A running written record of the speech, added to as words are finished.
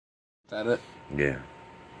That it? Yeah.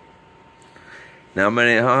 How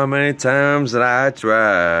many times did I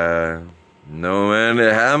try? No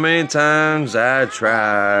matter how many times I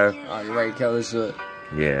try. Oh, you ready to kill this shit?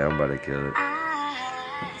 Yeah, I'm about to kill it.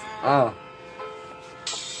 Oh.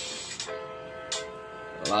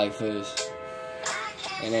 Life is.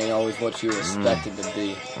 It ain't always what you expect it to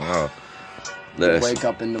be. Oh. You wake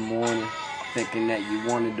up in the morning thinking that you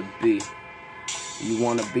wanted to be. You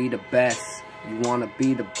want to be the best. You want to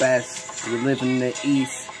be the best. We live in the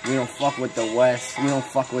East. We don't fuck with the West. We don't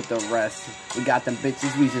fuck with the rest. We got them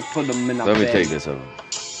bitches. We just put them in our bed. Let me take this over.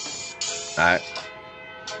 Alright.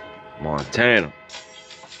 Montana.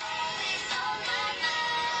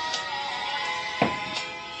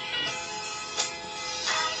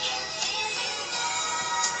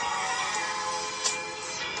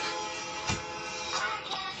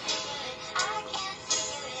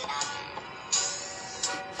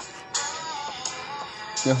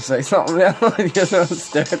 You gonna say something now? You gonna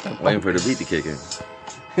stare at the Waiting for the beat to kick in.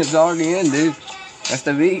 It's already in, dude. That's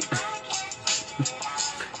the beat.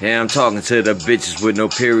 Yeah, I'm talking to the bitches with no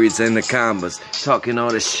periods and the commas. Talking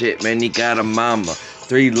all this shit, man, you got a mama.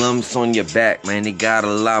 3 lumps on your back, man, you got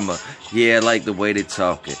a llama. Yeah, I like the way they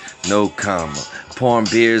talk it, no comma. Pouring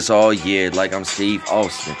beers all year like I'm Steve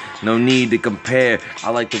Austin. No need to compare,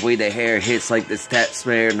 I like the way the hair hits like this tat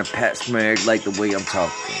smear and the pat smear like the way I'm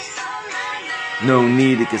talking. No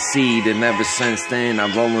need to concede, and ever since then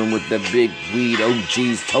I'm rolling with the big weed.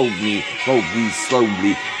 OGs told me, roll weed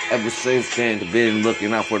slowly. Ever since then I've been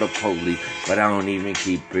looking out for the police, but I don't even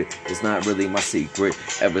keep it. It's not really my secret.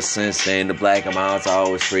 Ever since then the black amounts I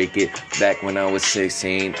always freak it. Back when I was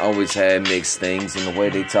 16, always had mixed things, and the way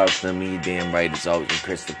they talk to me, damn right, it's always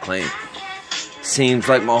crystal clean. Seems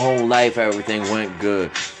like my whole life everything went good,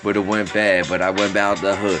 but it went bad, but I went out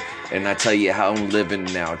the hood. And I tell you how I'm living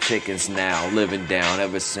now, chickens now, living down.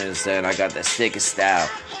 Ever since then I got that sickest style.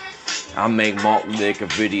 I make malt liquor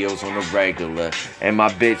videos on the regular. And my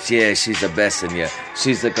bitch, yeah, she's the best in ya.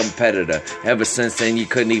 She's a competitor. Ever since then you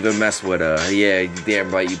couldn't even mess with her. Yeah, you damn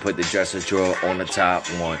right you put the dresser drawer on the top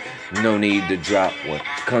one. No need to drop one.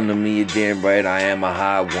 Come to me, you damn right I am a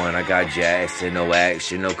high one. I got Jackson, no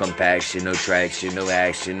action, no compaction, no traction, no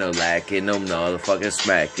action, no lacking, no motherfucking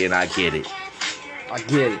smacking. I get it. I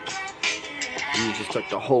get it. You just took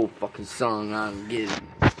the whole fucking song. I don't get it.